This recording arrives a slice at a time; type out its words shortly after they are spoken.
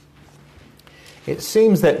It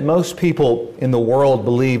seems that most people in the world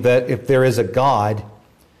believe that if there is a God,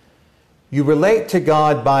 you relate to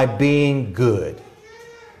God by being good.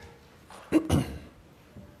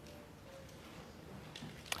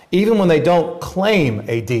 Even when they don't claim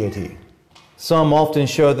a deity, some often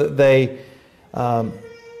show that they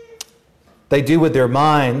do with their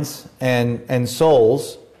minds and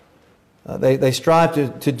souls. They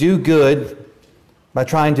strive to do good by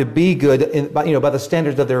trying to be good by the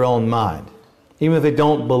standards of their own mind. Even if they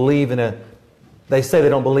don't believe they say they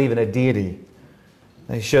don't believe in a deity,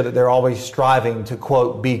 they show that they're always striving to,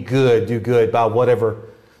 quote, be good, do good by whatever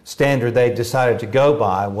standard they've decided to go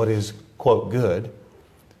by, what is, quote, good.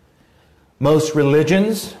 Most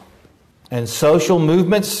religions and social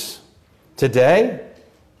movements today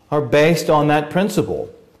are based on that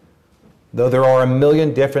principle, though there are a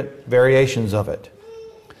million different variations of it.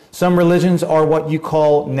 Some religions are what you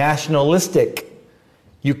call nationalistic.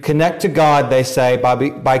 You connect to God, they say,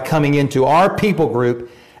 by coming into our people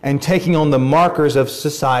group and taking on the markers of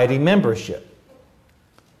society membership.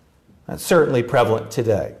 That's certainly prevalent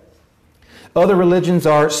today. Other religions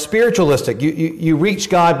are spiritualistic. You reach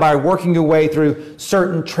God by working your way through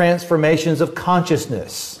certain transformations of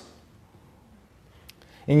consciousness.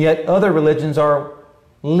 And yet other religions are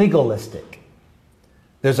legalistic.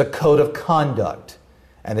 There's a code of conduct.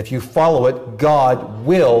 And if you follow it, God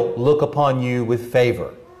will look upon you with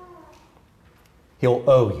favor. He'll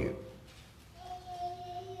owe you.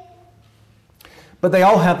 But they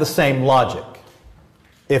all have the same logic.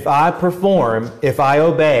 If I perform, if I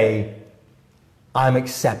obey, I'm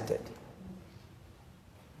accepted.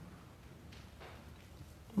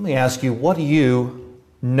 Let me ask you, what do you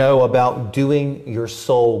know about doing your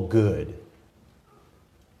soul good?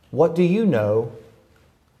 What do you know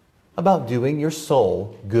about doing your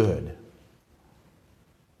soul good?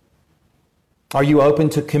 Are you open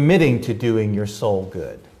to committing to doing your soul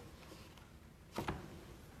good?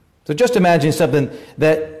 So just imagine something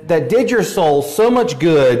that did your soul so much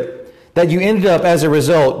good that you ended up, as a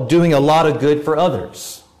result, doing a lot of good for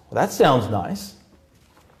others. Well, that sounds nice.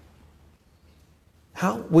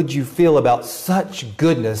 How would you feel about such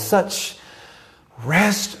goodness, such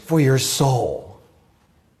rest for your soul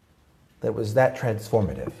that was that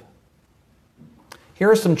transformative?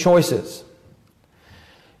 Here are some choices.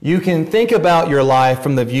 You can think about your life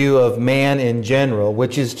from the view of man in general,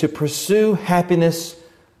 which is to pursue happiness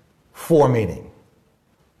for meaning.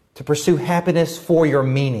 To pursue happiness for your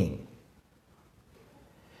meaning.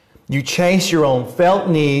 You chase your own felt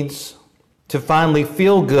needs to finally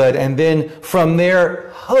feel good, and then from there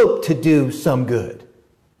hope to do some good.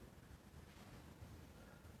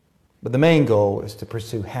 But the main goal is to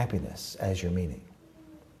pursue happiness as your meaning.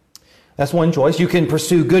 That's one choice. You can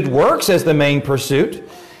pursue good works as the main pursuit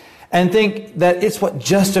and think that it's what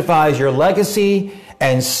justifies your legacy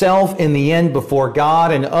and self in the end before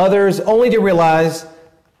God and others, only to realize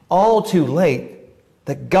all too late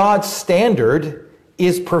that God's standard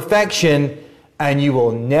is perfection, and you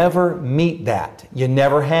will never meet that. You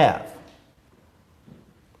never have.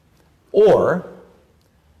 Or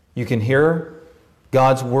you can hear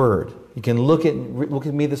God's Word. You can look at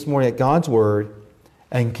me this morning at God's Word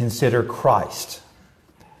and consider Christ.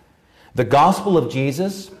 The gospel of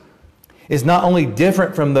Jesus is not only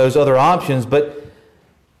different from those other options, but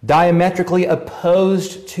diametrically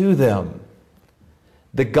opposed to them.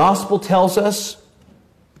 The gospel tells us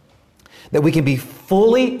that we can be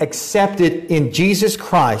fully accepted in Jesus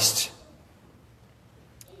Christ,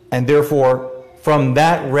 and therefore, from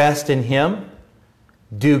that rest in Him,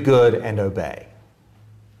 do good and obey.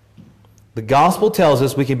 The gospel tells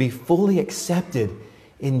us we can be fully accepted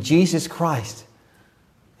in Jesus Christ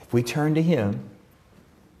if we turn to Him,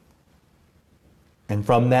 and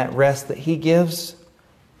from that rest that He gives,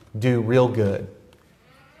 do real good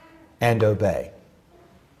and obey.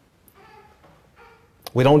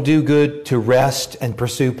 We don't do good to rest and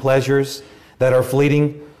pursue pleasures that are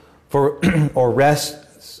fleeting or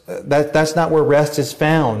rest. That's not where rest is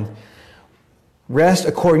found. Rest,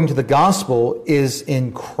 according to the gospel, is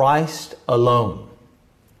in Christ alone,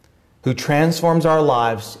 who transforms our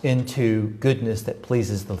lives into goodness that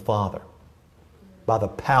pleases the Father by the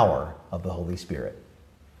power of the Holy Spirit.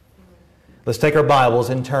 Let's take our Bibles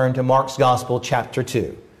and turn to Mark's Gospel, chapter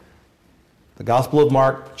 2. The Gospel of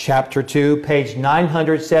Mark, chapter 2, page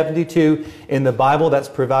 972 in the Bible that's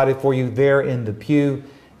provided for you there in the pew.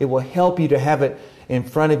 It will help you to have it in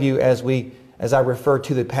front of you as I refer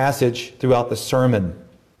to the passage throughout the sermon.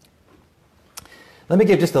 Let me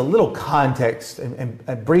give just a little context and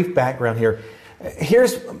a brief background here.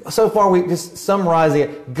 So far we just summarizing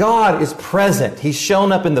it. God is present. He's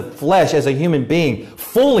shown up in the flesh as a human being,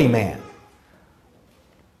 fully man.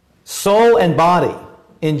 soul and body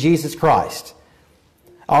in Jesus Christ.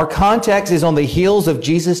 Our context is on the heels of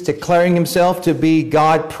Jesus declaring himself to be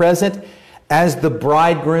God present as the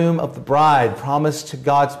bridegroom of the bride promised to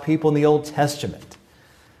God's people in the Old Testament.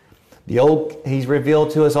 He's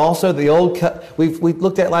revealed to us also we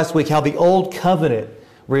looked at last week how the Old Covenant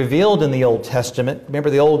revealed in the Old Testament. Remember,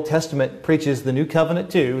 the Old Testament preaches the New Covenant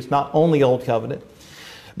too. It's not only Old Covenant,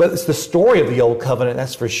 but it's the story of the Old Covenant,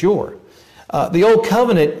 that's for sure. The Old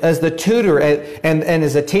Covenant, as the tutor and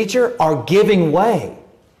as a teacher, are giving way.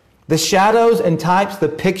 The shadows and types, the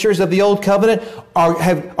pictures of the Old Covenant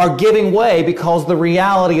are giving way because the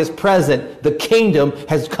reality is present. The kingdom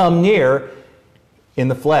has come near in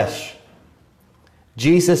the flesh.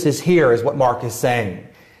 Jesus is here, is what Mark is saying.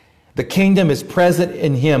 The kingdom is present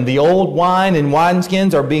in him. The old wine and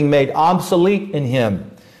wineskins are being made obsolete in him.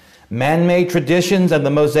 Man-made traditions and the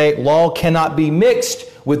Mosaic law cannot be mixed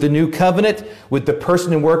with the new covenant, with the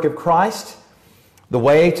person and work of Christ. The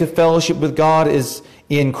way to fellowship with God is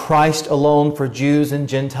in Christ alone, for Jews and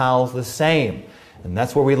Gentiles the same. And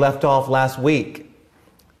that's where we left off last week.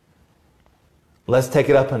 Let's take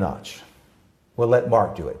it up a notch. We'll let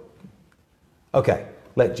Mark do it. Okay,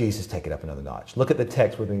 let Jesus take it up another notch. Look at the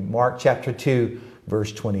text with me. Mark chapter 2,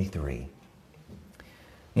 verse 23.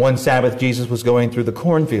 One Sabbath, Jesus was going through the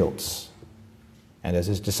cornfields. And as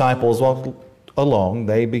his disciples walked along,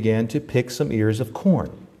 they began to pick some ears of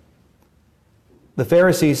corn. The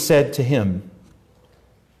Pharisees said to him,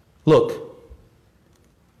 "Look,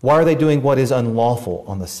 why are they doing what is unlawful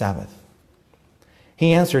on the Sabbath?"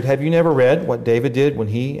 He answered, "Have you never read what David did when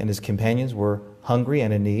he and his companions were hungry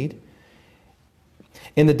and in need?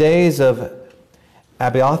 In the days of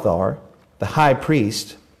Abiathar, the high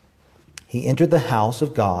priest, he entered the house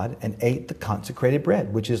of God and ate the consecrated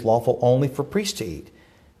bread, which is lawful only for priests to eat.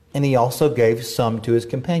 And he also gave some to his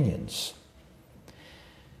companions.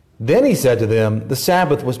 Then he said to them, the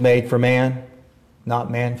Sabbath was made for man,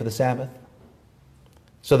 not man for the Sabbath.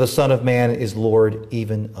 So the Son of Man is Lord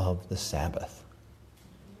even of the Sabbath."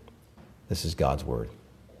 This is God's word.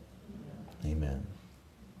 Amen.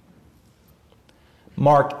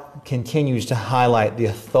 Mark continues to highlight the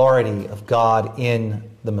authority of God in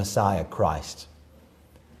the Messiah, Christ.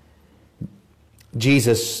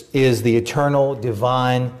 Jesus is the eternal,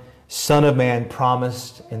 divine Son of Man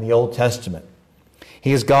promised in the Old Testament.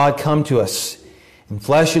 He is God come to us in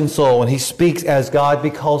flesh and soul, and he speaks as God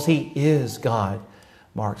because he is God.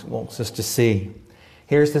 Mark wants us to see.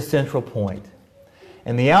 Here's the central point.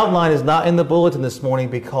 And the outline is not in the bulletin this morning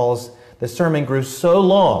because the sermon grew so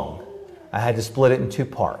long, I had to split it in two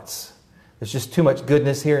parts. There's just too much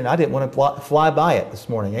goodness here, and I didn't want to fly by it this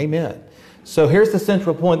morning. Amen. So here's the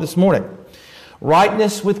central point this morning.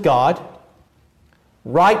 Rightness with God,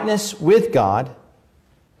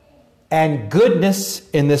 and goodness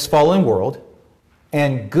in this fallen world,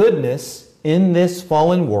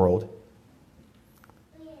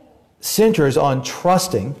 centers on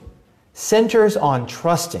trusting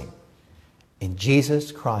in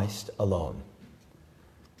Jesus Christ alone.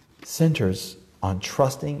 Centers on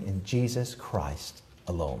trusting in Jesus Christ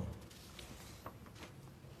alone.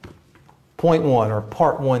 Point one, or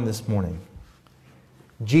part one this morning.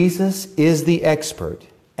 Jesus is the expert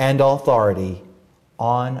and authority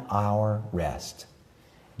on our rest.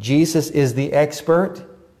 Jesus is the expert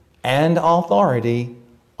and authority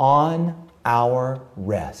on our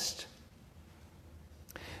rest.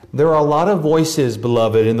 There are a lot of voices,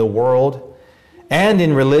 beloved, in the world and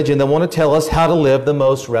in religion that want to tell us how to live the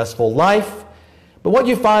most restful life. But what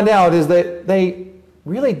you find out is that they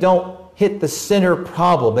really don't hit the center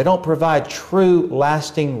problem. They don't provide true,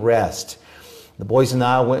 lasting rest. The boys and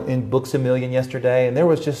I went in Books A Million yesterday, and there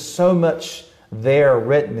was just so much there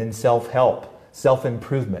written in self-help,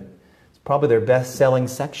 self-improvement. It's probably their best-selling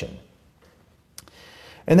section.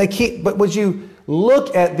 And but when you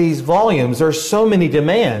look at these volumes, there are so many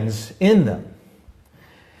demands in them.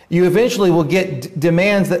 You eventually will get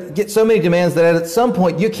so many demands that at some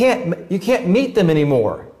point you can't meet them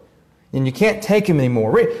anymore. And you can't take them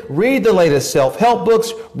anymore. Read the latest self-help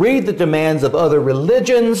books. Read the demands of other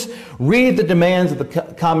religions. Read the demands of the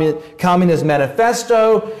Communist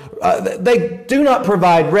Manifesto. They do not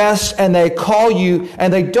provide rest, and they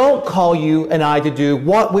don't call you and I to do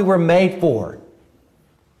what we were made for.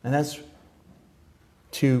 And that's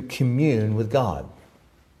to commune with God.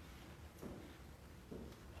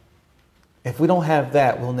 If we don't have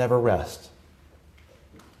that, we'll never rest.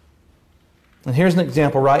 And here's an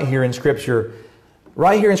example right here in Scripture.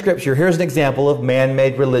 Right here in Scripture, here's an example of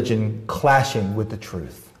man-made religion clashing with the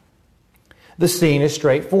truth. The scene is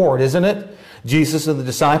straightforward, isn't it? Jesus and the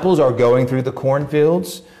disciples are going through the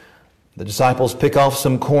cornfields. The disciples pick off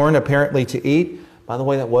some corn apparently to eat. By the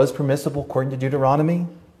way, that was permissible according to Deuteronomy.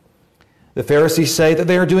 The Pharisees say that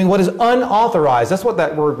they are doing what is unauthorized. That's what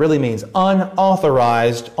that word really means.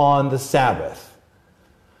 Unauthorized on the Sabbath.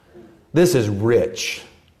 This is rich.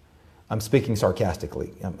 I'm speaking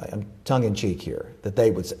sarcastically. I'm tongue-in-cheek here. That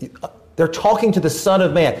they would say, they're talking to the Son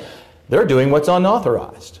of Man. They're doing what's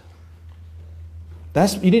unauthorized.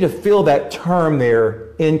 You need to feel that term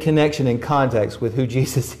there in connection, in context with who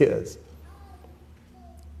Jesus is.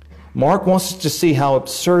 Mark wants us to see how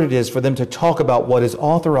absurd it is for them to talk about what is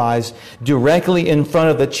authorized directly in front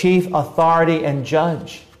of the chief authority and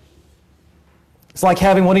judge. It's like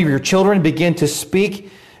having one of your children begin to speak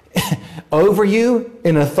over you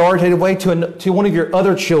in an authoritative way to one of your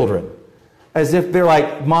other children, as if they're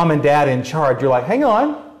like mom and dad in charge. You're like, hang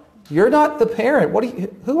on, you're not the parent.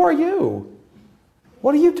 Who are you?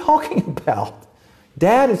 What are you talking about?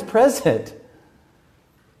 Dad is present.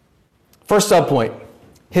 First subpoint.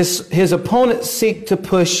 His opponents seek to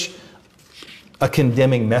push a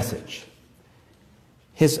condemning message.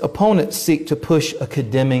 His opponents seek to push a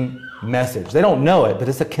condemning message. They don't know it, but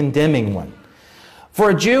it's a condemning one.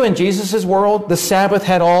 For a Jew in Jesus' world, the Sabbath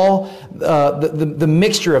had all the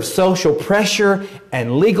mixture of social pressure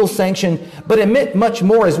and legal sanction, but it meant much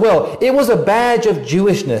more as well. It was a badge of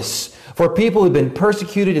Jewishness for people who've been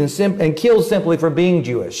persecuted and killed simply for being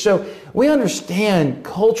Jewish. So we understand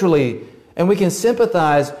culturally, and we can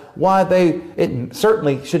sympathize why it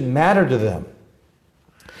certainly should matter to them.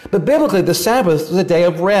 But biblically, the Sabbath was a day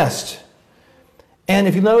of rest. And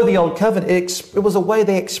if you know the Old Covenant, it was a way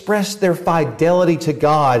they expressed their fidelity to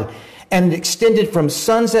God, and it extended from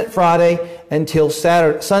sunset Friday until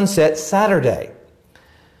sunset Saturday.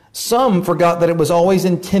 Some forgot that it was always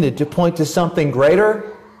intended to point to something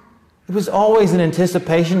greater. It was always an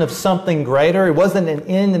anticipation of something greater. It wasn't an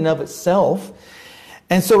end in and of itself.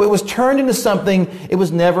 And so it was turned into something it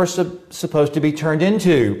was never supposed to be turned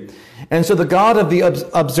into. And so the God of the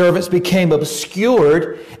observance became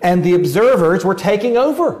obscured, and the observers were taking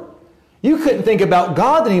over. You couldn't think about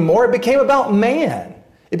God anymore. It became about man.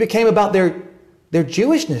 It became about their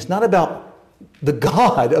Jewishness, not about the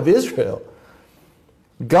God of Israel.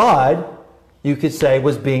 God, you could say,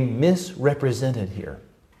 was being misrepresented here.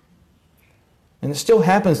 And it still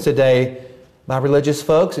happens today by religious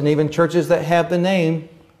folks and even churches that have the name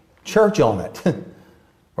church on it,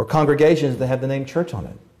 or congregations that have the name church on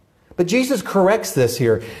it. But Jesus corrects this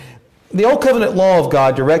here. The Old Covenant law of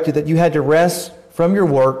God directed that you had to rest from your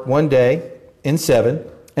work one day in 7,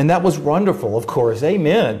 and that was wonderful, of course.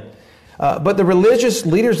 Amen. But the religious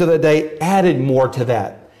leaders of the day added more to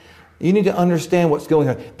that. You need to understand what's going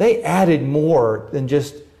on. They added more than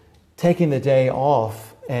just taking the day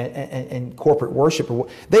off and corporate worship.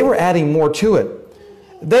 They were adding more to it.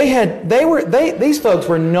 These folks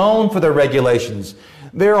were known for their regulations.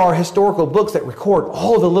 There are historical books that record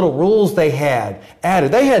all the little rules they had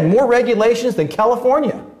added. They had more regulations than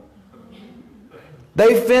California.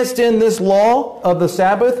 They fenced in this law of the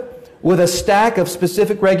Sabbath with a stack of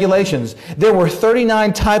specific regulations. There were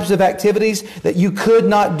 39 types of activities that you could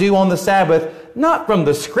not do on the Sabbath, not from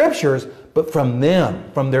the Scriptures, but from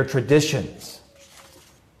them, from their traditions.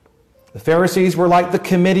 The Pharisees were like the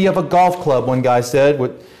committee of a golf club, one guy said,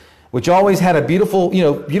 which always had a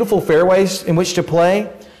beautiful fairways in which to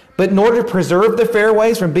play. But in order to preserve the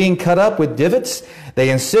fairways from being cut up with divots, they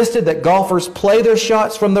insisted that golfers play their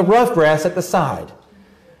shots from the rough grass at the side.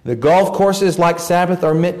 The golf courses, like Sabbath,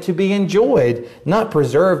 are meant to be enjoyed, not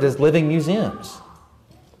preserved as living museums.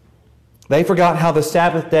 They forgot how the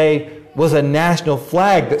Sabbath day was a national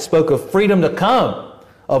flag that spoke of freedom to come,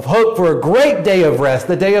 of hope for a great day of rest,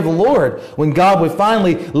 the day of the Lord, when God would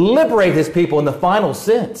finally liberate His people in the final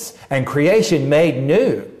sense and creation made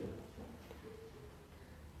new.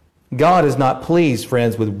 God is not pleased,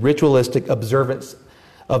 friends, with ritualistic observance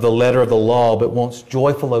of the letter of the law, but wants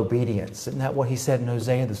joyful obedience. Isn't that what He said in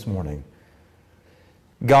Hosea this morning?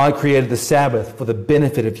 God created the Sabbath for the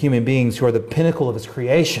benefit of human beings who are the pinnacle of His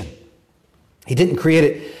creation. He didn't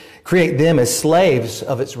create them as slaves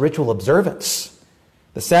of its ritual observance.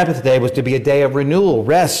 The Sabbath day was to be a day of renewal,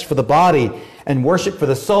 rest for the body, and worship for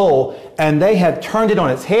the soul, and they have turned it on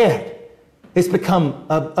its head. It's become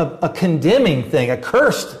a condemning thing, a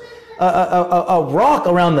cursed, a rock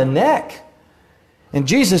around the neck. And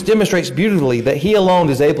Jesus demonstrates beautifully that He alone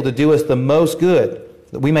is able to do us the most good,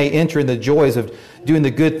 that we may enter in the joys of doing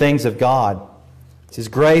the good things of God. It's His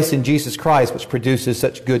grace in Jesus Christ which produces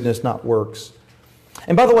such goodness, not works.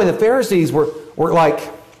 And by the way, the Pharisees were like,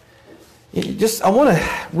 I want to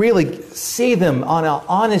really see them on an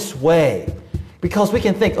honest way, because we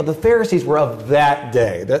can think, the Pharisees were of that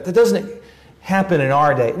day. That doesn't happen in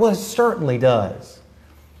our day? Well, it certainly does.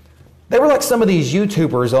 They were like some of these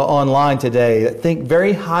YouTubers online today that think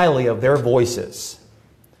very highly of their voices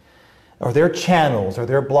or their channels or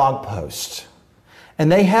their blog posts.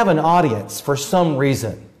 And they have an audience for some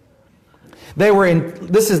reason.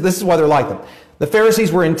 This is why they're like them. The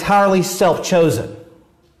Pharisees were entirely self-chosen.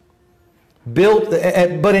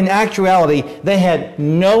 But in actuality, they had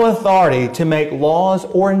no authority to make laws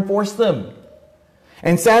or enforce them.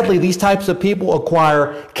 And sadly, these types of people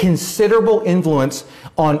acquire considerable influence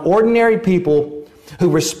on ordinary people who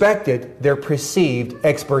respected their perceived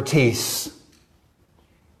expertise.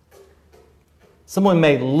 Someone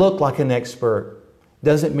may look like an expert.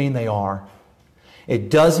 Doesn't mean they are. It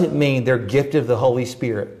doesn't mean they're gifted of the Holy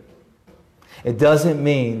Spirit. It doesn't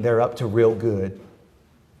mean they're up to real good.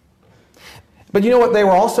 But you know what they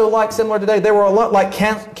were also like similar today? They were a lot like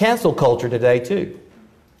cancel culture today too.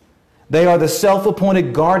 They are the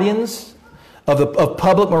self-appointed guardians of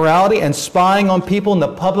public morality and spying on people in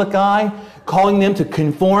the public eye, calling them to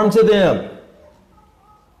conform to them.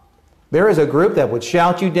 There is a group that would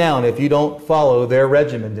shout you down if you don't follow their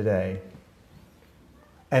regimen today,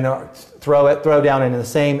 and throw down in the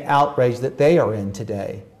same outrage that they are in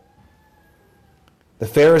today. The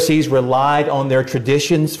Pharisees relied on their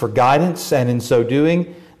traditions for guidance, and in so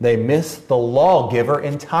doing, they missed the lawgiver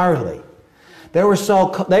entirely. They were so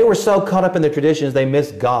caught up in their traditions, they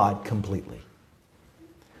missed God completely.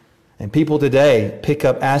 And people today pick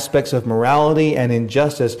up aspects of morality and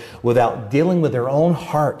injustice without dealing with their own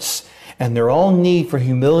hearts and their own need for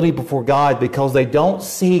humility before God because they don't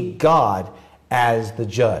see God as the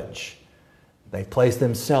judge. They place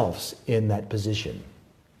themselves in that position.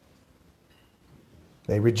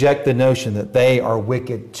 They reject the notion that they are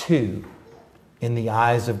wicked too in the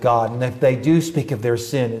eyes of God. And if they do speak of their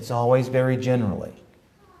sin, it's always very generally.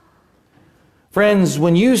 Friends,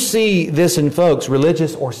 when you see this in folks,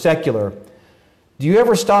 religious or secular, do you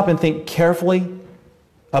ever stop and think carefully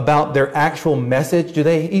about their actual message? Do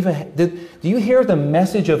you hear the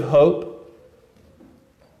message of hope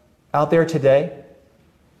out there today?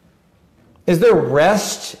 Is there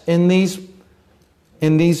rest in these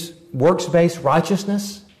works-based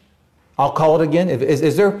righteousness? I'll call it again.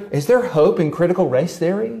 Is there hope in critical race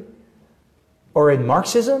theory or in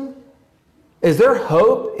Marxism? Is there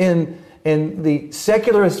hope in the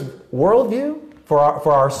secularist worldview for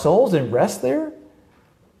our souls and rest there?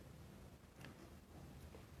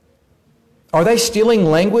 Are they stealing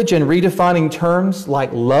language and redefining terms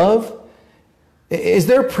like love? Is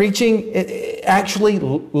their preaching actually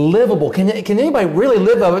livable? Can anybody really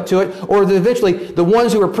live up to it? Or eventually the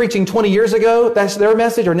ones who were preaching 20 years ago, that's their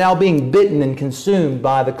message, are now being bitten and consumed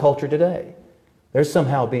by the culture today? They're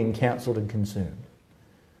somehow being canceled and consumed.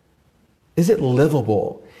 Is it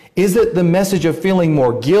livable? Is it the message of feeling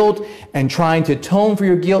more guilt and trying to atone for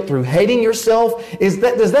your guilt through hating yourself? Does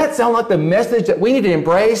that sound like the message that we need to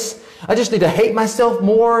embrace? I just need to hate myself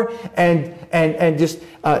more and just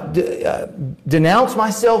denounce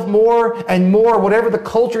myself more and more, whatever the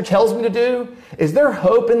culture tells me to do? Is there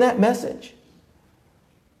hope in that message?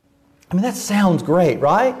 I mean, that sounds great,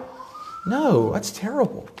 right? No, that's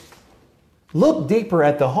terrible. Look deeper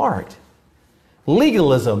at the heart.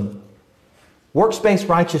 Legalism, works-based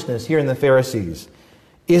righteousness here in the Pharisees,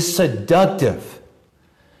 is seductive.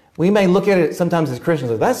 We may look at it sometimes as Christians,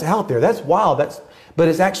 like, that's out there, that's wild, but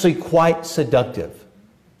it's actually quite seductive.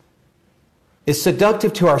 It's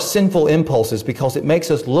seductive to our sinful impulses because it makes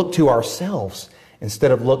us look to ourselves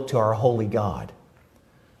instead of look to our holy God.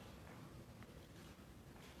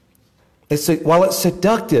 While it's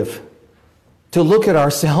seductive to look at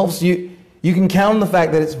ourselves, you can count on the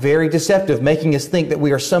fact that it's very deceptive, making us think that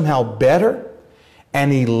we are somehow better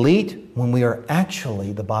and elite when we are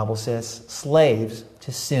actually, the Bible says, slaves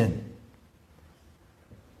to sin.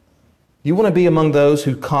 You want to be among those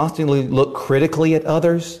who constantly look critically at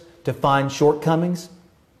others to find shortcomings?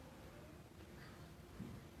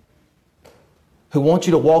 Who want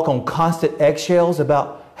you to walk on constant eggshells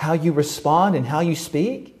about how you respond and how you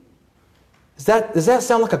speak? Does that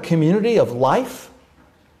sound like a community of life?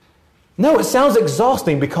 No, it sounds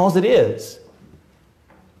exhausting because it is.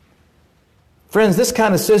 Friends, this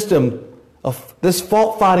kind of system, this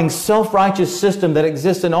fault-finding, self-righteous system that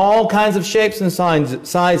exists in all kinds of shapes and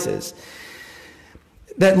sizes,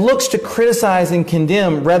 that looks to criticize and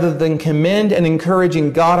condemn rather than commend and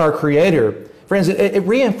encouraging God, our Creator, friends, it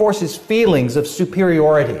reinforces feelings of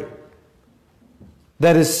superiority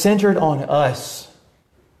that is centered on us.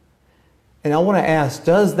 And I want to ask,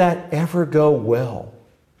 does that ever go well?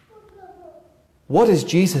 What does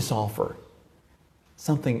Jesus offer?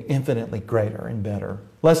 Something infinitely greater and better.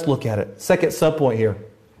 Let's look at it. Second subpoint here.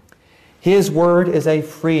 His word is a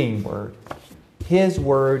freeing word. His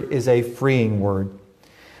word is a freeing word.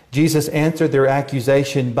 Jesus answered their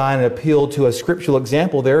accusation by an appeal to a scriptural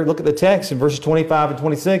example there. Look at the text in verses 25 and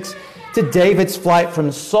 26 to David's flight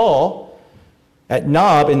from Saul at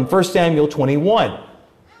Nob in 1 Samuel 21.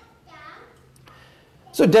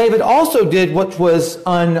 So David also did what was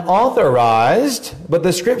unauthorized, but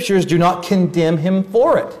the scriptures do not condemn him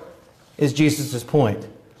for it, is Jesus' point.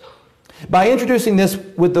 By introducing this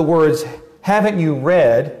with the words, haven't you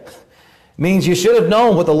read, means you should have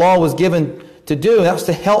known what the law was given to do. That was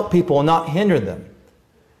to help people and not hinder them.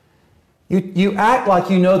 You act like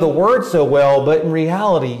you know the word so well, but in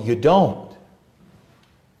reality, you don't.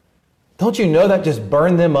 Don't you know that just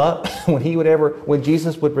burned them up when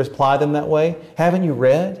Jesus would reply them that way? Haven't you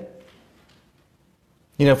read?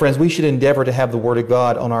 You know, friends, we should endeavor to have the Word of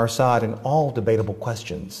God on our side in all debatable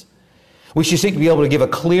questions. We should seek to be able to give a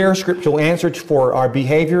clear scriptural answer for our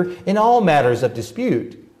behavior in all matters of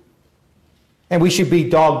dispute. And we should be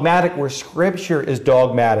dogmatic where Scripture is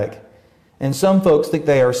dogmatic. And some folks think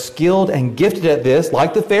they are skilled and gifted at this,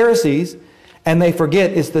 like the Pharisees, and they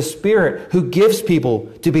forget it's the Spirit who gives people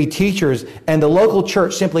to be teachers, and the local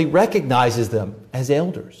church simply recognizes them as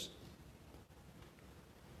elders.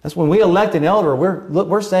 That's when we elect an elder,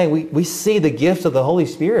 we're saying we see the gifts of the Holy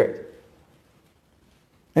Spirit.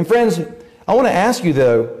 And friends, I want to ask you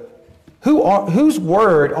though, whose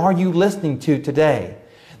word are you listening to today?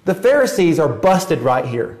 The Pharisees are busted right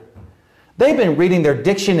here. They've been reading their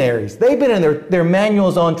dictionaries. They've been in their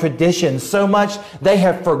manuals on tradition so much they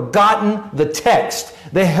have forgotten the text.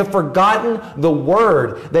 They have forgotten the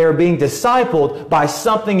word. They are being discipled by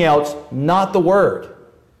something else, not the word.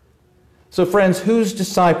 So friends, who's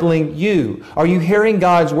discipling you? Are you hearing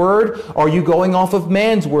God's word? Are you going off of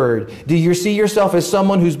man's word? Do you see yourself as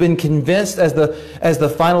someone who's been convinced as the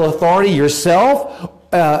final authority yourself?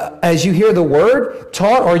 As you hear the word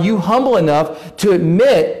taught, are you humble enough to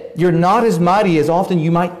admit you're not as mighty as often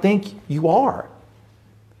you might think you are?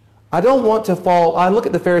 I don't want to fall. I look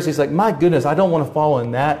at the Pharisees like, my goodness, I don't want to fall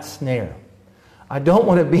in that snare. I don't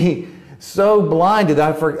want to be so blinded.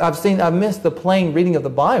 I've missed the plain reading of the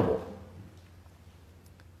Bible.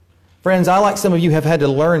 Friends, I, like some of you, have had to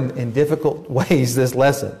learn in difficult ways this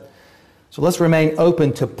lesson. So let's remain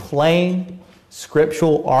open to plain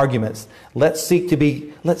scriptural arguments. Let's seek to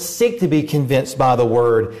be convinced by the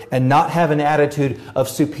word and not have an attitude of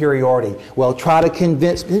superiority. Well, try to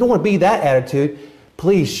convince. You don't want to be that attitude.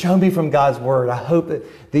 Please show me from God's word. I hope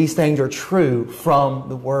that these things are true from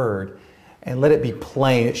the word. And let it be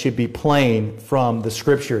plain. It should be plain from the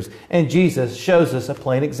scriptures. And Jesus shows us a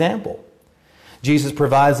plain example. Jesus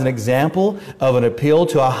provides an example of an appeal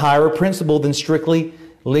to a higher principle than strictly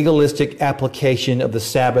legalistic application of the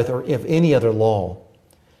Sabbath or of any other law.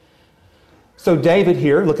 So David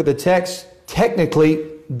here, look at the text, technically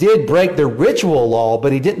did break the ritual law,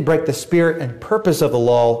 but he didn't break the spirit and purpose of the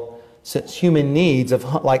law, since human needs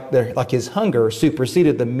like his hunger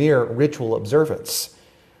superseded the mere ritual observance.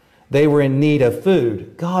 They were in need of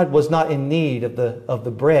food. God was not in need of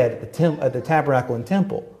the bread at the tabernacle and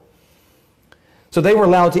temple. So they were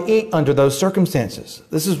allowed to eat under those circumstances.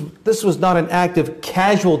 This was not an act of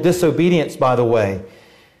casual disobedience, by the way.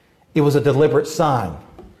 It was a deliberate sign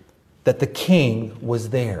that the king was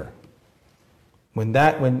there.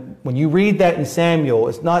 When you read that in Samuel,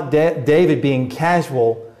 it's not David being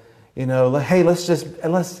casual, hey, let's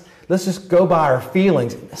just go by our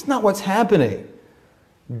feelings. That's not what's happening.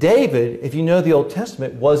 David, if you know the Old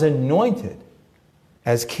Testament, was anointed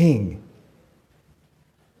as king.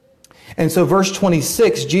 And so verse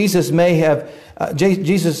 26, Jesus may have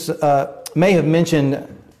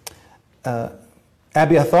mentioned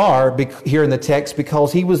Abiathar here in the text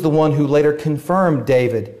because he was the one who later confirmed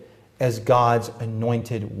David as God's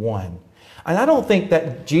anointed one. And I don't think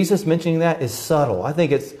that Jesus mentioning that is subtle. I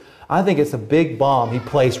think it's a big bomb he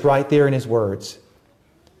placed right there in his words.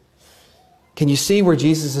 Can you see where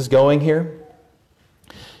Jesus is going here?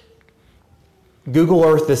 Google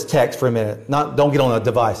Earth this text for a minute. Don't get on a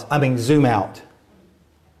device. Zoom out.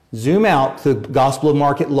 Zoom out to the Gospel of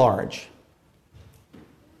Mark at large.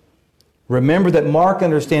 Remember that Mark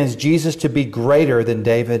understands Jesus to be greater than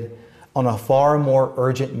David on a far more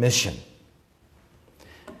urgent mission.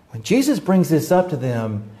 When Jesus brings this up to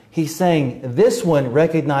them, he's saying this one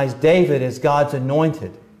recognized David as God's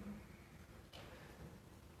anointed.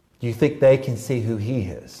 Do you think they can see who he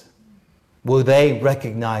is? Will they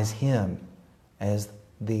recognize him as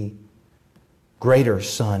the greater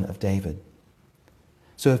son of David?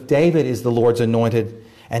 So if David is the Lord's anointed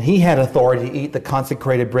and he had authority to eat the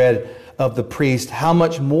consecrated bread of the priest, how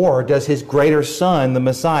much more does his greater son, the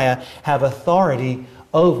Messiah, have authority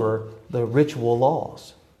over the ritual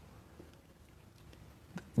laws.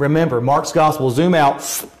 Remember, Mark's gospel, zoom out.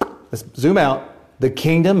 Let's zoom out. The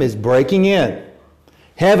kingdom is breaking in.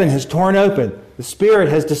 Heaven has torn open. The Spirit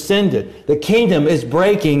has descended. The kingdom is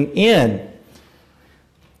breaking in.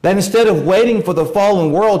 That instead of waiting for the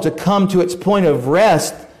fallen world to come to its point of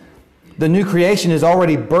rest, the new creation is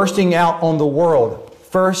already bursting out on the world.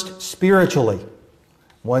 First spiritually,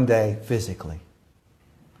 one day physically.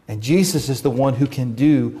 And Jesus is the one who can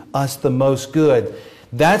do us the most good.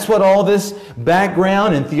 That's what all this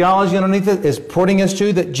background and theology underneath it is pointing us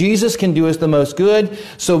to, that Jesus can do us the most good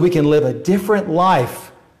so we can live a different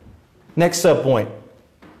life. Next subpoint.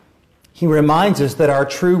 He reminds us that our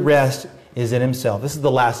true rest is in Himself. This is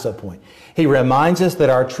the last subpoint. He reminds us that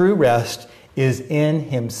our true rest is in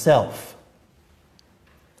Himself.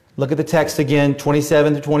 Look at the text again,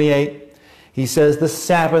 27 to 28. He says, the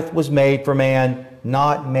Sabbath was made for man,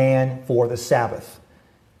 not man for the Sabbath.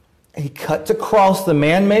 He cuts across the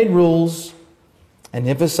man-made rules and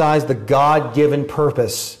emphasized the God-given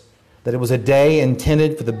purpose, that it was a day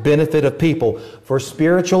intended for the benefit of people, for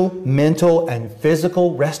spiritual, mental, and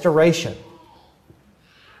physical restoration.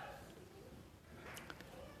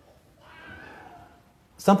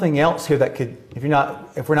 Something else here that could,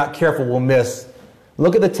 if we're not careful, we'll miss.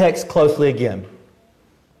 Look at the text closely again.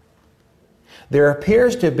 There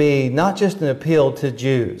appears to be not just an appeal to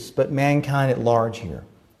Jews, but mankind at large here.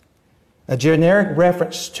 A generic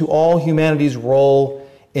reference to all humanity's role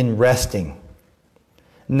in resting,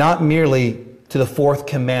 not merely to the fourth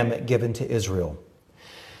commandment given to Israel.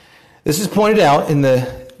 This is pointed out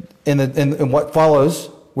in what follows,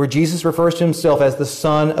 where Jesus refers to Himself as the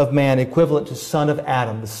Son of Man, equivalent to Son of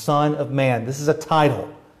Adam, the Son of Man. This is a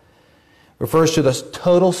title. Refers to the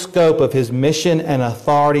total scope of His mission and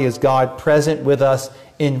authority as God present with us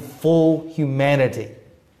in full humanity.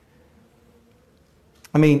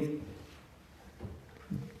 I mean,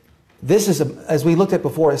 this is, as we looked at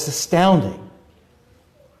before, it's astounding.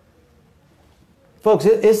 Folks,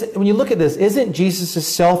 when you look at this, isn't Jesus'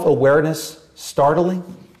 self-awareness startling?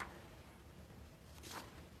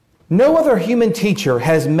 No other human teacher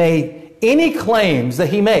has made any claims that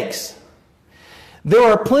He makes. There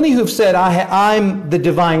are plenty who've said, I'm the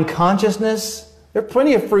divine consciousness. There are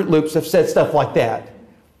plenty of Fruit Loops have said stuff like that.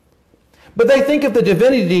 But they think of the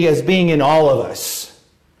divinity as being in all of us.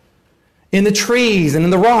 In the trees and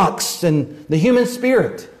in the rocks and the human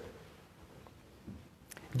spirit.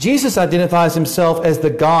 Jesus identifies Himself as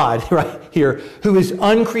the God right here who is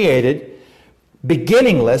uncreated,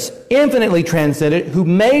 beginningless, infinitely transcendent, who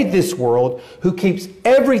made this world, who keeps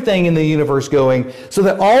everything in the universe going so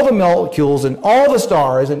that all the molecules and all the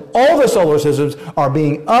stars and all the solar systems are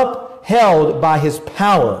being upheld by His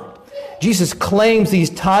power. Jesus claims these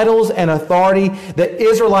titles and authority that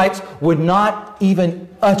Israelites would not even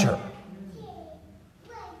utter.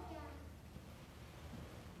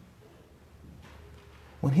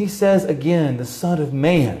 When He says again, the Son of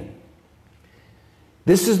Man,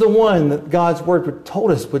 this is the one that God's Word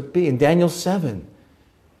told us would be in Daniel 7.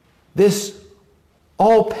 This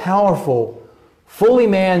all-powerful, fully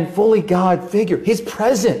man, fully God figure. He's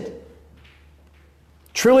present.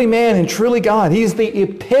 Truly man and truly God. He's the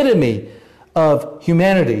epitome of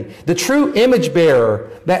humanity. The true image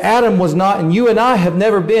bearer that Adam was not and you and I have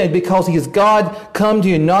never been, because He is God come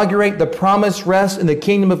to inaugurate the promised rest in the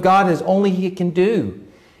kingdom of God as only He can do.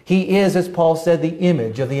 He is, as Paul said, the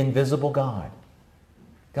image of the invisible God.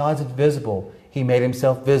 God's invisible. He made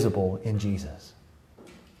Himself visible in Jesus.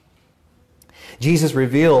 Jesus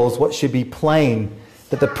reveals what should be plain,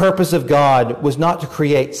 that the purpose of God was not to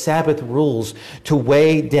create Sabbath rules to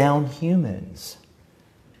weigh down humans.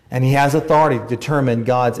 And He has authority to determine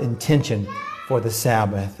God's intention for the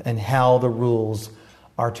Sabbath and how the rules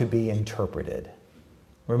are to be interpreted.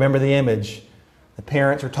 Remember the image. The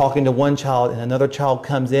parents are talking to one child and another child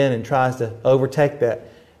comes in and tries to overtake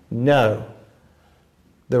that. No.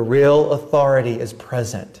 The real authority is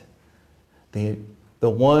present. The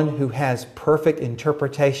one who has perfect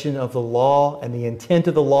interpretation of the law and the intent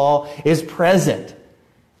of the law is present.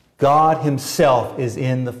 God Himself is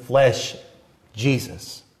in the flesh,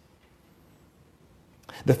 Jesus.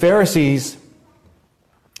 The Pharisees,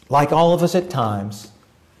 like all of us at times,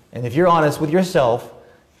 and if you're honest with yourself,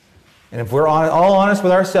 and if we're all honest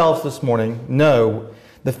with ourselves this morning, no,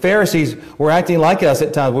 the Pharisees were acting like us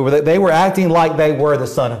at times. They were acting like they were the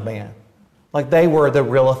Son of Man, like they were the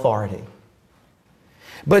real authority.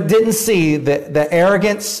 But didn't see the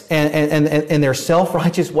arrogance and their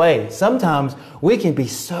self-righteous ways. Sometimes we can be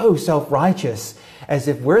so self-righteous as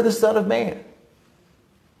if we're the Son of Man.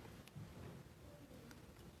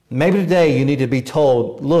 Maybe today you need to be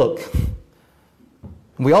told, look,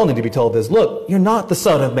 We all need to be told this. Look, you're not the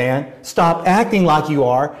Son of Man. Stop acting like you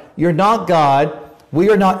are. You're not God. We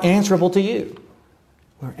are not answerable to you.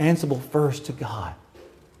 We're answerable first to God.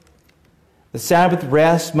 The Sabbath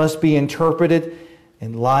rest must be interpreted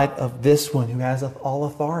in light of this one who has all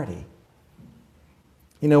authority.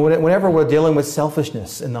 You know, whenever we're dealing with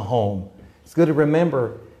selfishness in the home, it's good to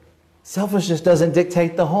remember selfishness doesn't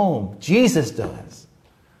dictate the home. Jesus does.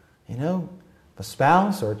 You know, if a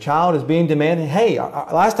spouse or a child is being demanded, hey,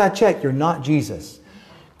 last I checked, you're not Jesus.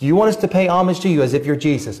 Do you want us to pay homage to you as if you're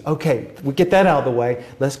Jesus? Okay, we get that out of the way.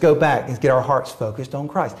 Let's go back and get our hearts focused on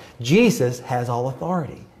Christ. Jesus has all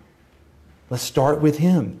authority. Let's start with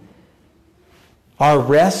Him. Our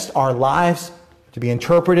rest, our lives, to be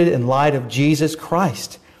interpreted in light of Jesus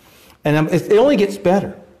Christ. And it only gets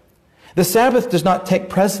better. The Sabbath does not take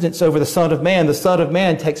precedence over the Son of Man. The Son of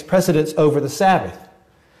Man takes precedence over the Sabbath.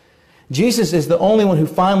 Jesus is the only one who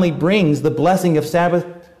finally brings the blessing of Sabbath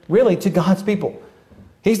really to God's people.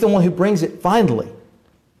 He's the one who brings it finally.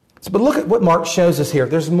 But look at what Mark shows us here.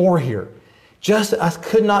 There's more here. I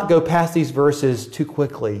could not go past these verses too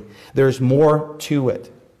quickly. There's more to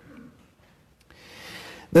it.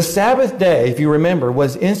 The Sabbath day, if you remember,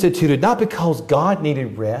 was instituted not because God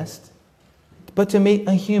needed rest, but to meet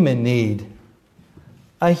a human need.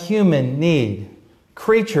 A human need.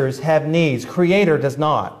 Creatures have needs. Creator does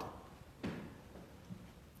not.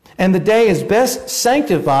 And the day is best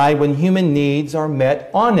sanctified when human needs are met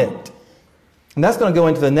on it. And that's going to go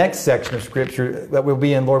into the next section of Scripture that we'll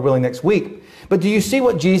be in, Lord willing, next week. But do you see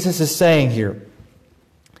what Jesus is saying here?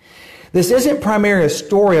 This isn't primarily a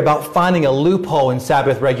story about finding a loophole in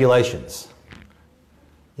Sabbath regulations.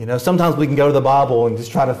 You know, sometimes we can go to the Bible and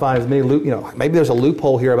just try to find as many maybe there's a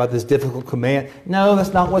loophole here about this difficult command. No,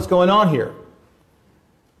 that's not what's going on here.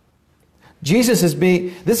 This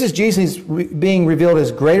is Jesus being revealed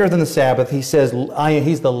as greater than the Sabbath. He says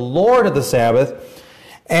He's the Lord of the Sabbath,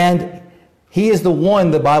 and He is the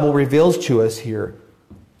one the Bible reveals to us here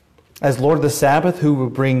as Lord of the Sabbath, who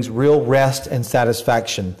brings real rest and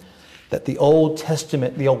satisfaction that the Old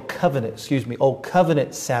Covenant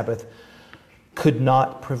Sabbath could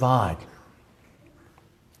not provide.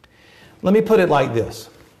 Let me put it like this.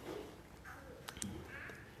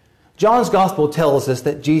 John's Gospel tells us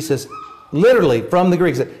that Jesus, literally from the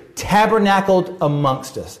Greek, tabernacled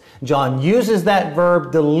amongst us. John uses that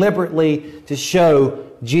verb deliberately to show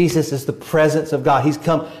Jesus is the presence of God. He's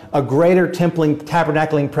come, a greater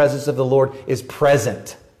tabernacling presence of the Lord is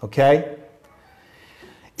present. Okay?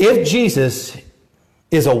 If Jesus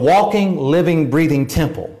is a walking, living, breathing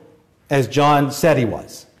temple, as John said He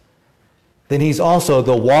was, then He's also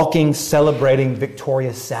the walking, celebrating,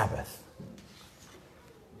 victorious Sabbath.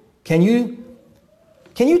 Can you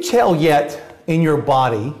tell yet in your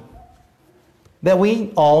body that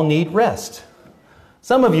we all need rest?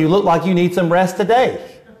 Some of you look like you need some rest today.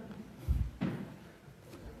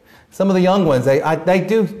 Some of the young ones,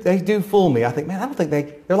 they do fool me. I think, man, I don't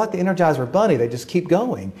think they're like the Energizer Bunny. They just keep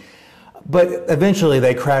going. But eventually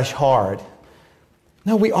they crash hard.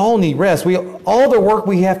 No, we all need rest. All the work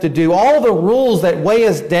we have to do, all the rules that weigh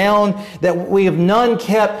us down, that we have none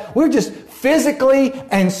kept, we're just physically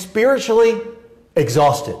and spiritually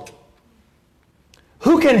exhausted.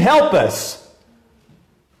 Who can help us?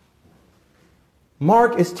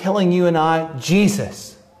 Mark is telling you and I,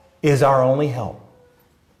 Jesus is our only help.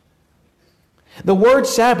 The word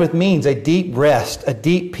Sabbath means a deep rest, a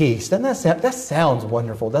deep peace. That sounds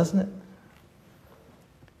wonderful, doesn't it?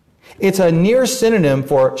 It's a near synonym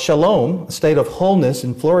for shalom, a state of wholeness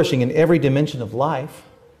and flourishing in every dimension of life.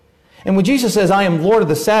 And when Jesus says, I am Lord of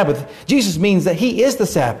the Sabbath, Jesus means that He is the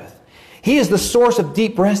Sabbath. He is the source of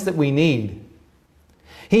deep rest that we need.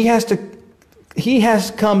 He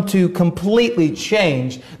has come to completely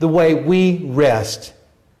change the way we rest.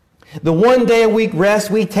 The one day a week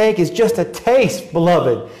rest we take is just a taste,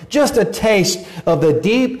 beloved. Just a taste of the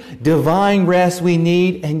deep, divine rest we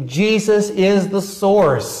need, and Jesus is the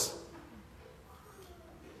source.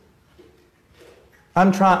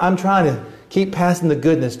 I'm trying to keep passing the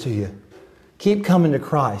goodness to you. Keep coming to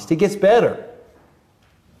Christ. It gets better.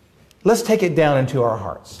 Let's take it down into our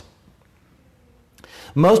hearts.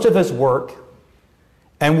 Most of us work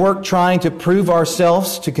trying to prove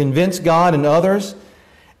ourselves, to convince God and others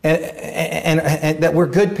and that we're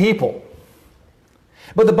good people.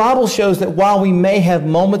 But the Bible shows that while we may have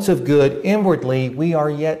moments of good inwardly, we are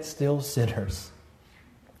yet still sinners.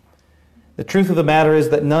 The truth of the matter is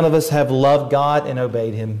that none of us have loved God and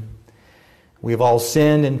obeyed Him. We've all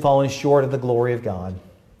sinned and fallen short of the glory of God.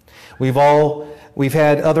 We've all we've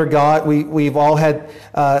had other God. We've all had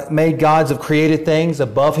made gods of created things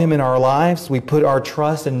above Him in our lives. We put our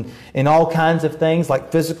trust in all kinds of things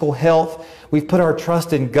like physical health. We've put our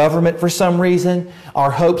trust in government for some reason.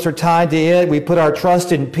 Our hopes are tied to it. We put our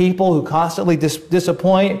trust in people who constantly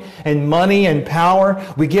disappoint, and money and power.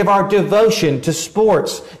 We give our devotion to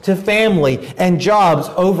sports, to family, and jobs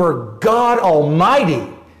over God Almighty.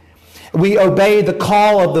 We obey the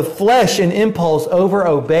call of the flesh and impulse over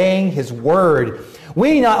obeying His Word.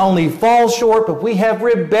 We not only fall short, but we have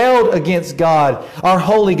rebelled against God, our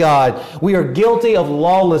holy God. We are guilty of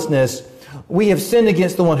lawlessness. We have sinned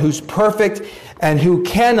against the one who's perfect and who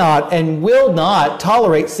cannot and will not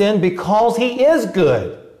tolerate sin because He is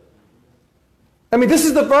good. I mean, this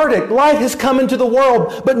is the verdict. Light has come into the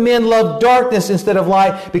world, but men love darkness instead of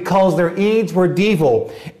light because their deeds were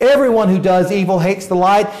evil. Everyone who does evil hates the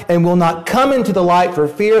light and will not come into the light for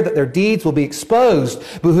fear that their deeds will be exposed.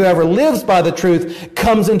 But whoever lives by the truth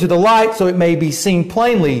comes into the light so it may be seen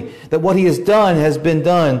plainly that what he has been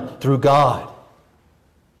done through God.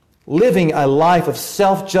 Living a life of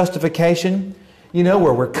self-justification,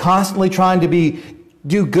 where we're constantly trying to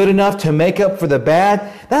do good enough to make up for the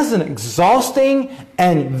bad, that's an exhausting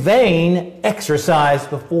and vain exercise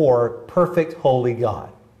before perfect, holy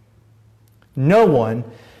God. No one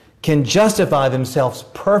can justify themselves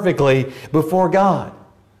perfectly before God.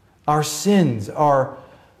 Our sins are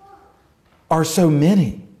so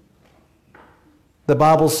many. The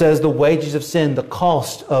Bible says the wages of sin, the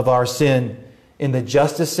cost of our sin, in the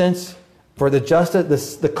justice sense, for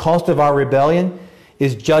the cost of our rebellion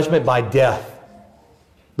is judgment by death.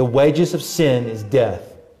 The wages of sin is death.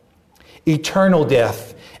 Eternal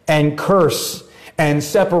death and curse and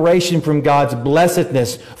separation from God's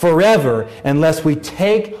blessedness forever unless we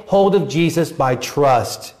take hold of Jesus by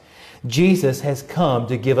trust. Jesus has come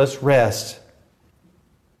to give us rest.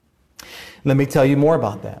 Let me tell you more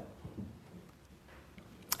about that.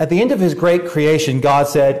 At the end of His great creation, God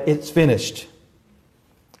said, "It's finished."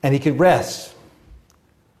 And He could rest.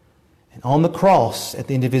 And on the cross, at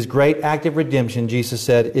the end of His great act of redemption, Jesus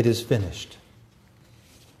said, "It is finished."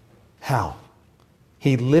 How?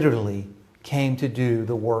 He literally came to do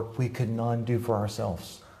the work we could not do for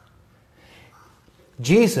ourselves.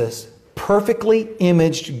 Jesus perfectly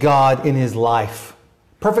imaged God in His life,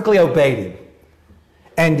 perfectly obeyed Him.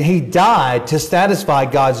 And He died to satisfy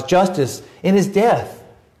God's justice in His death.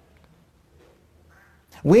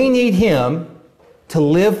 We need Him to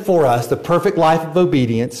live for us the perfect life of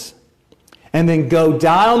obedience, and then go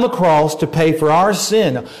die on the cross to pay for our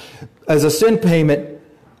sin as a sin payment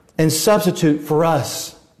and substitute for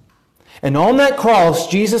us. And on that cross,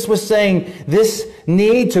 Jesus was saying this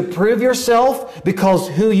need to prove yourself because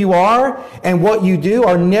who you are and what you do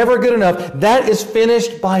are never good enough. That is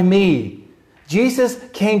finished by me. Jesus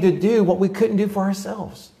came to do what we couldn't do for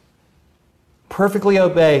ourselves. Perfectly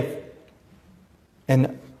obey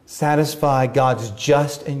and satisfy God's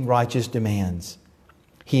just and righteous demands.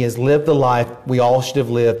 He has lived the life we all should have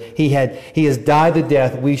lived. He has died the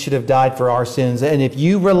death we should have died for our sins. And if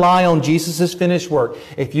you rely on Jesus' finished work,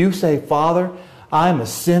 if you say, "Father, I'm a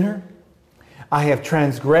sinner. I have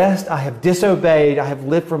transgressed. I have disobeyed. I have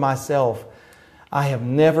lived for myself. I have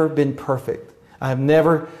never been perfect. I have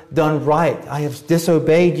never done right. I have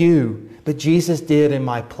disobeyed you. But Jesus did in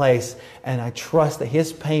my place, and I trust that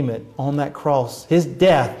His payment on that cross, His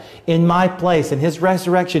death in my place, and His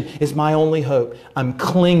resurrection is my only hope. I'm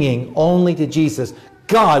clinging only to Jesus.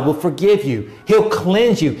 God will forgive you. He'll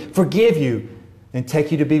cleanse you, forgive you, and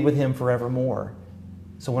take you to be with Him forevermore."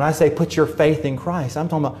 So when I say put your faith in Christ, I'm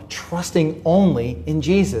talking about trusting only in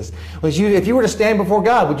Jesus. If you were to stand before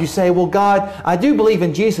God, would you say, "Well, God, I do believe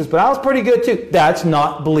in Jesus, but I was pretty good too"? That's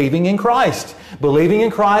not believing in Christ. Believing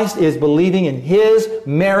in Christ is believing in His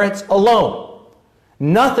merits alone.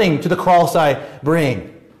 Nothing to the cross I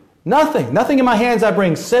bring. Nothing. Nothing in my hands I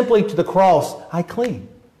bring. Simply to the cross I cling.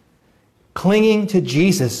 Clinging to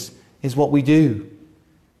Jesus is what we do.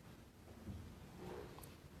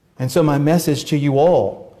 And so my message to you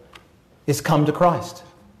all is come to Christ.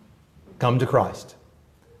 Come to Christ.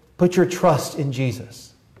 Put your trust in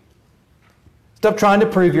Jesus. Stop trying to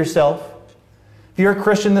prove yourself. If you're a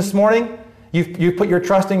Christian this morning, you put your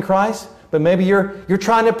trust in Christ, but maybe you're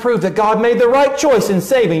trying to prove that God made the right choice in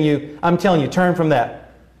saving you. I'm telling you, turn from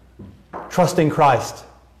that. Trust in Christ.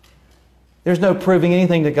 There's no proving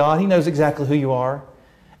anything to God. He knows exactly who you are.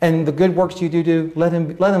 And the good works you do, let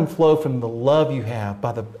them flow from the love you have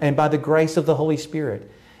by the grace of the Holy Spirit.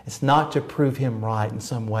 It's not to prove Him right in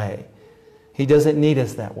some way. He doesn't need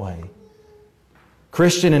us that way.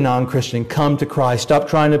 Christian and non-Christian, come to Christ. Stop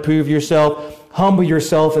trying to prove yourself. Humble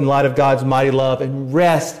yourself in light of God's mighty love and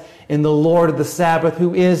rest in the Lord of the Sabbath,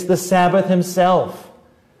 who is the Sabbath himself.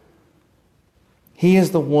 He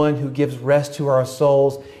is the one who gives rest to our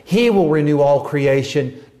souls. He will renew all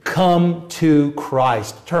creation. Come to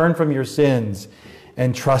Christ. Turn from your sins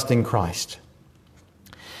and trust in Christ.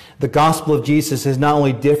 The gospel of Jesus is not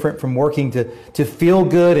only different from working to feel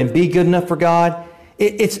good and be good enough for God,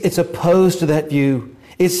 it's opposed to that view.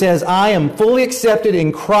 It says, I am fully accepted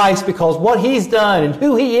in Christ because what He's done and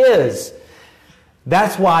who He is.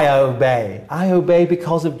 That's why I obey. I obey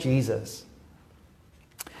because of Jesus.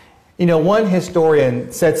 You know, one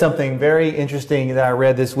historian said something very interesting that I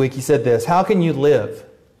read this week. He said this: how can you live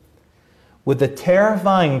with the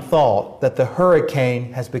terrifying thought that the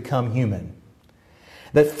hurricane has become human,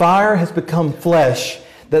 that fire has become flesh,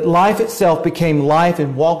 that life itself became life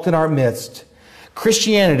and walked in our midst?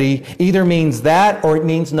 Christianity either means that or it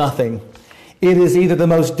means nothing. It is either the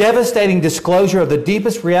most devastating disclosure of the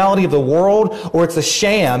deepest reality of the world, or it's a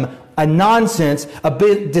sham, a nonsense, a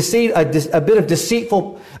bit of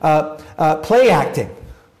deceitful play acting.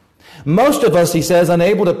 Most of us, he says,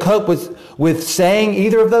 unable to cope with saying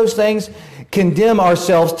either of those things, condemn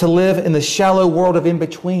ourselves to live in the shallow world of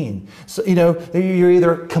in-between. So, you know, you're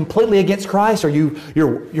either completely against Christ, or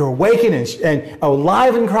you're awakened and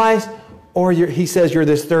alive in Christ, or he says you're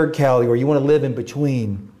this third category, or you want to live in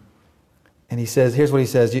between. And he says, here's what he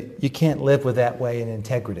says: you can't live with that way in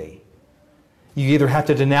integrity. You either have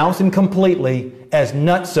to denounce Him completely as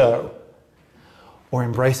nutso, or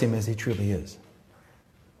embrace Him as He truly is.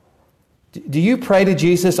 Do you pray to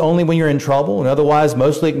Jesus only when you're in trouble and otherwise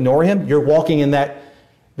mostly ignore Him? You're walking in that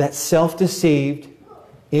self-deceived,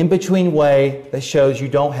 in-between way that shows you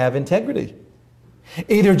don't have integrity.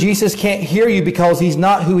 Either Jesus can't hear you because He's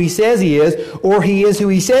not who He says He is, or He is who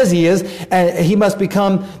He says He is, and He must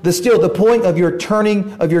become the point of your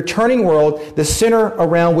turning world, the center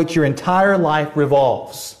around which your entire life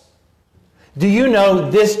revolves. Do you know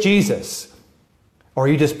this Jesus, or are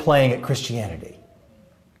you just playing at Christianity?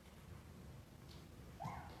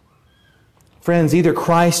 Friends, either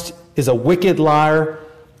Christ is a wicked liar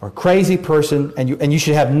or a crazy person, and you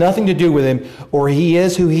should have nothing to do with Him, or He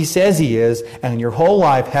is who He says He is, and your whole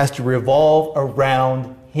life has to revolve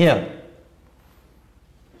around Him.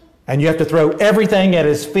 And you have to throw everything at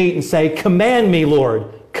His feet and say, command me,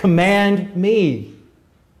 Lord, command me.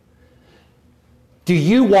 Do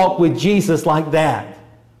you walk with Jesus like that?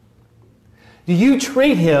 Do you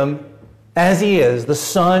treat Him as He is, the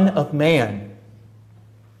Son of Man?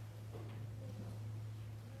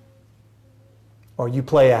 Or are you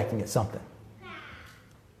play acting at something?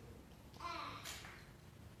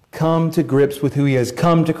 Come to grips with who He is.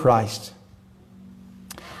 Come to Christ.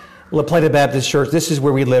 La Plata Baptist Church, this is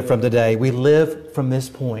where we live from today. We live from this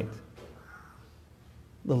point.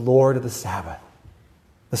 The Lord of the Sabbath,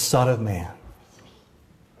 the Son of Man.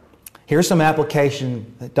 Here's some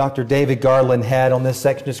application that Dr. David Garland had on this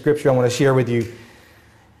section of Scripture I want to share with you.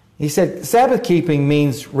 He said, Sabbath keeping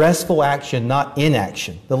means restful action, not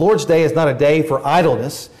inaction. The Lord's Day is not a day for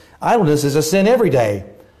idleness. Idleness is a sin every day.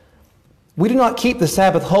 We do not keep the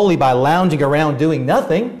Sabbath holy by lounging around doing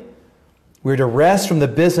nothing. We're to rest from the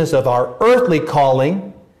business of our earthly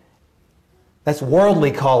calling. That's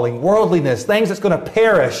worldly calling, worldliness, things that's going to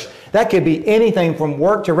perish. That could be anything from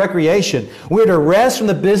work to recreation. We're to rest from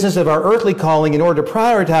the business of our earthly calling in order to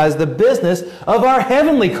prioritize the business of our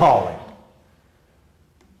heavenly calling.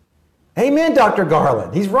 Amen, Dr.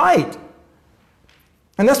 Garland. He's right.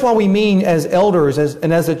 And that's why we mean as elders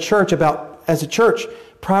and as a church,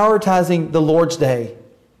 prioritizing the Lord's Day,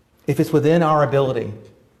 if it's within our ability.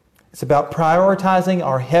 It's about prioritizing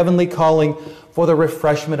our heavenly calling for the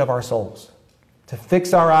refreshment of our souls, to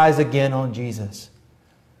fix our eyes again on Jesus.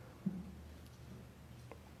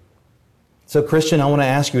 So, Christian, I want to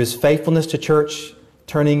ask you, is faithfulness to church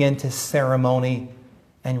turning into ceremony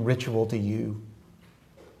and ritual to you?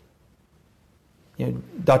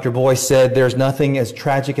 Dr. Boyce said, there's nothing as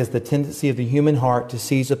tragic as the tendency of the human heart to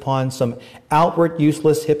seize upon some outward,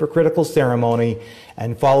 useless, hypocritical ceremony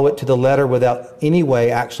and follow it to the letter without any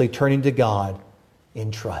way actually turning to God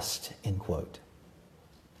in trust, end quote.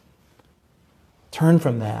 Turn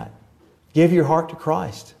from that. Give your heart to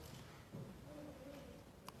Christ.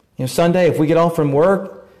 Sunday, if we get off from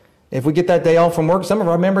work, if we get that day off from work, some of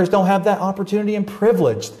our members don't have that opportunity and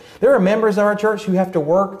privilege. There are members of our church who have to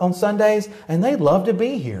work on Sundays, and they love to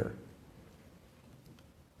be here.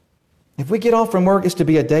 If we get off from work, it's to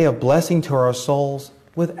be a day of blessing to our souls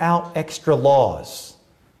without extra laws.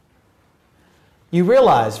 You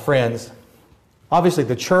realize, friends, obviously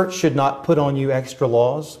the church should not put on you extra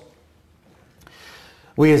laws.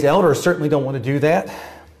 We as elders certainly don't want to do that.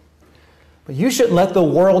 But you shouldn't let the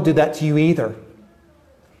world do that to you either.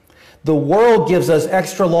 The world gives us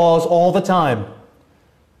extra laws all the time.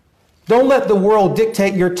 Don't let the world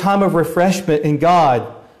dictate your time of refreshment in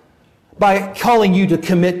God by calling you to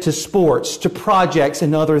commit to sports, to projects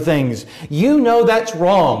and other things. You know that's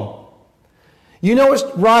wrong. You know it's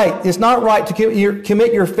right. It's not right to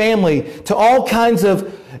commit your family to all kinds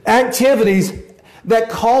of activities that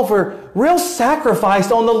call for real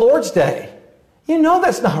sacrifice on the Lord's Day. You know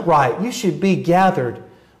that's not right. You should be gathered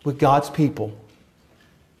with God's people.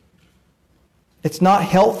 It's not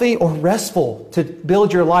healthy or restful to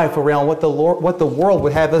build your life around what the world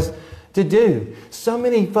would have us to do. So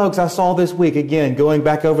many folks I saw this week, again, going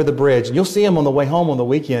back over the bridge, and you'll see them on the way home on the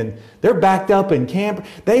weekend. They're backed up in camp.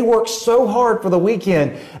 They work so hard for the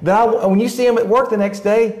weekend that when you see them at work the next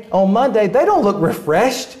day, on Monday, they don't look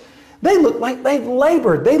refreshed. They look like they've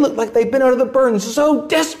labored. They look like they've been under the burden, so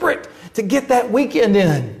desperate to get that weekend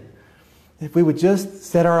in. If we would just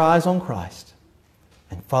set our eyes on Christ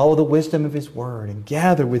and follow the wisdom of His Word and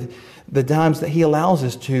gather with the times that He allows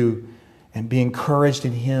us to and be encouraged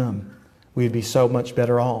in Him, we'd be so much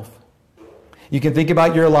better off. You can think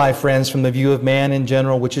about your life, friends, from the view of man in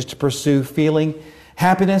general, which is to pursue feeling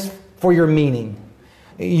happiness for your meaning.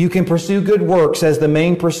 You can pursue good works as the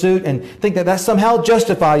main pursuit and think that somehow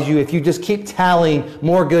justifies you if you just keep tallying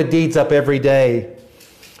more good deeds up every day,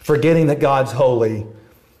 forgetting that God's holy.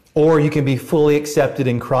 Or you can be fully accepted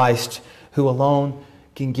in Christ, who alone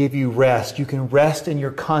can give you rest. You can rest in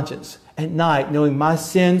your conscience at night, knowing my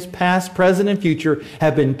sins, past, present, and future,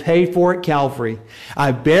 have been paid for at Calvary.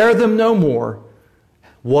 I bear them no more.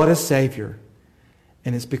 What a Savior.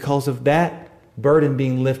 And it's because of that burden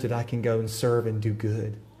being lifted, I can go and serve and do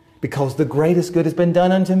good. Because the greatest good has been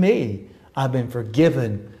done unto me. I've been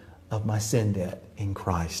forgiven of my sin debt in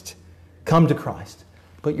Christ. Come to Christ.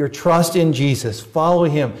 Put your trust in Jesus. Follow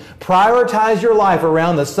Him. Prioritize your life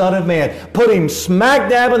around the Son of Man. Put Him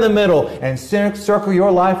smack dab in the middle and circle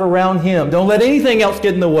your life around Him. Don't let anything else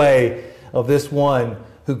get in the way of this one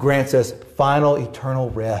who grants us final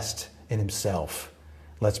eternal rest in Himself.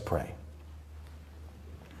 Let's pray.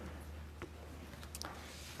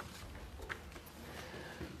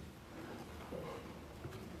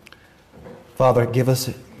 Father, give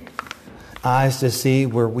us eyes to see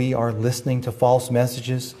where we are listening to false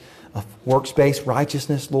messages of works-based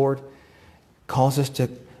righteousness, Lord. Cause us to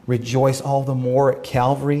rejoice all the more at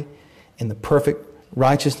Calvary in the perfect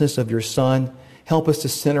righteousness of your Son. Help us to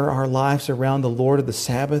center our lives around the Lord of the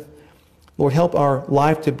Sabbath. Lord, help our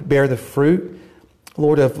life to bear the fruit,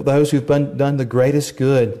 Lord, of those who've done the greatest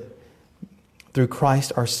good through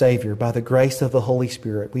Christ our Savior by the grace of the Holy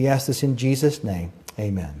Spirit. We ask this in Jesus' name.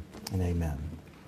 Amen and amen.